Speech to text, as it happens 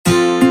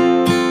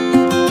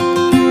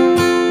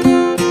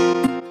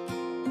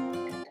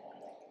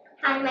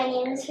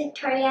name's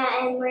Victoria,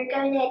 and we're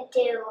going to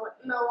do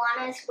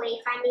Moana's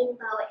Wayfinding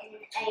boat in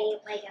a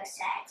Lego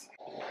set.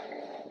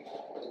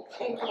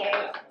 And here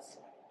it is.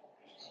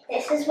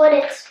 This is what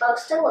it's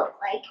supposed to look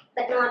like,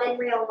 but not in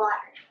real water.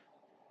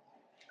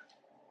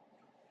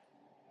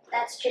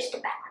 That's just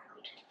a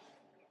background.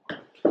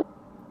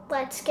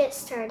 Let's get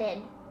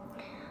started.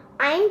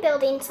 I'm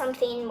building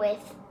something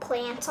with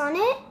plants on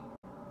it,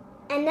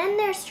 and then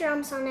there's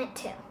drums on it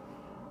too.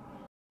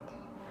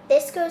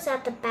 This goes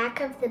at the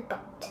back of the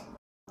boat.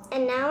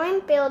 And now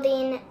I'm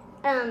building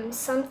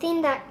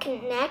something that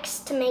connects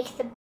to make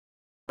the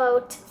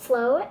boat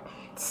float.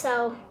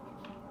 So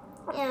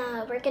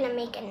we're gonna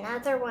make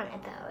another one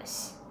of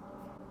those.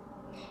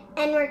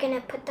 And we're gonna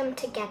put them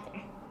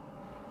together.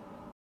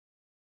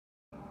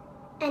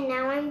 And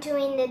now I'm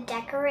doing the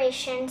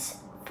decorations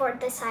for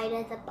the side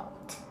of the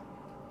boat.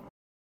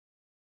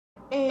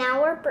 And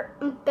now we're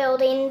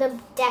building the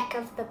deck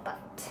of the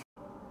boat.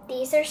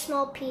 These are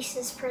small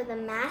pieces for the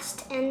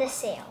mast and the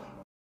sail.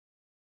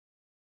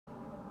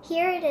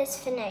 Here it is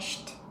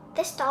finished.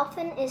 This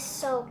dolphin is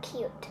so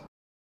cute.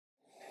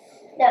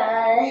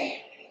 The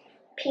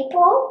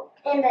people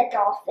and the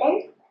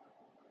dolphin.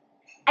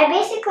 I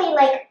basically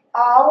like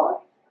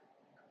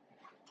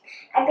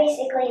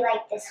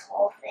this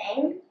whole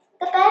thing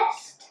the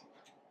best.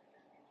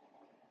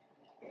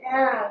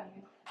 And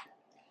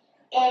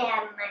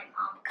my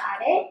mom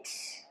got it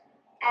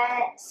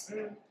at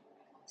some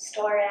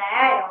store that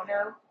I don't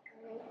know.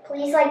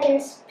 Please like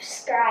and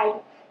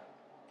subscribe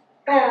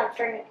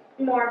for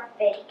more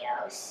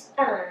videos.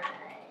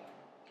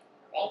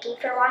 Thank you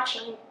for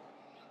watching.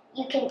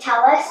 You can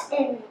tell us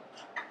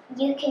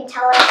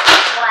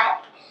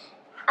what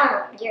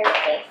your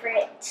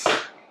favorite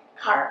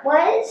part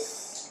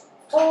was,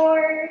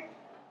 or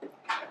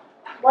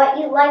what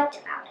you liked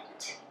about it.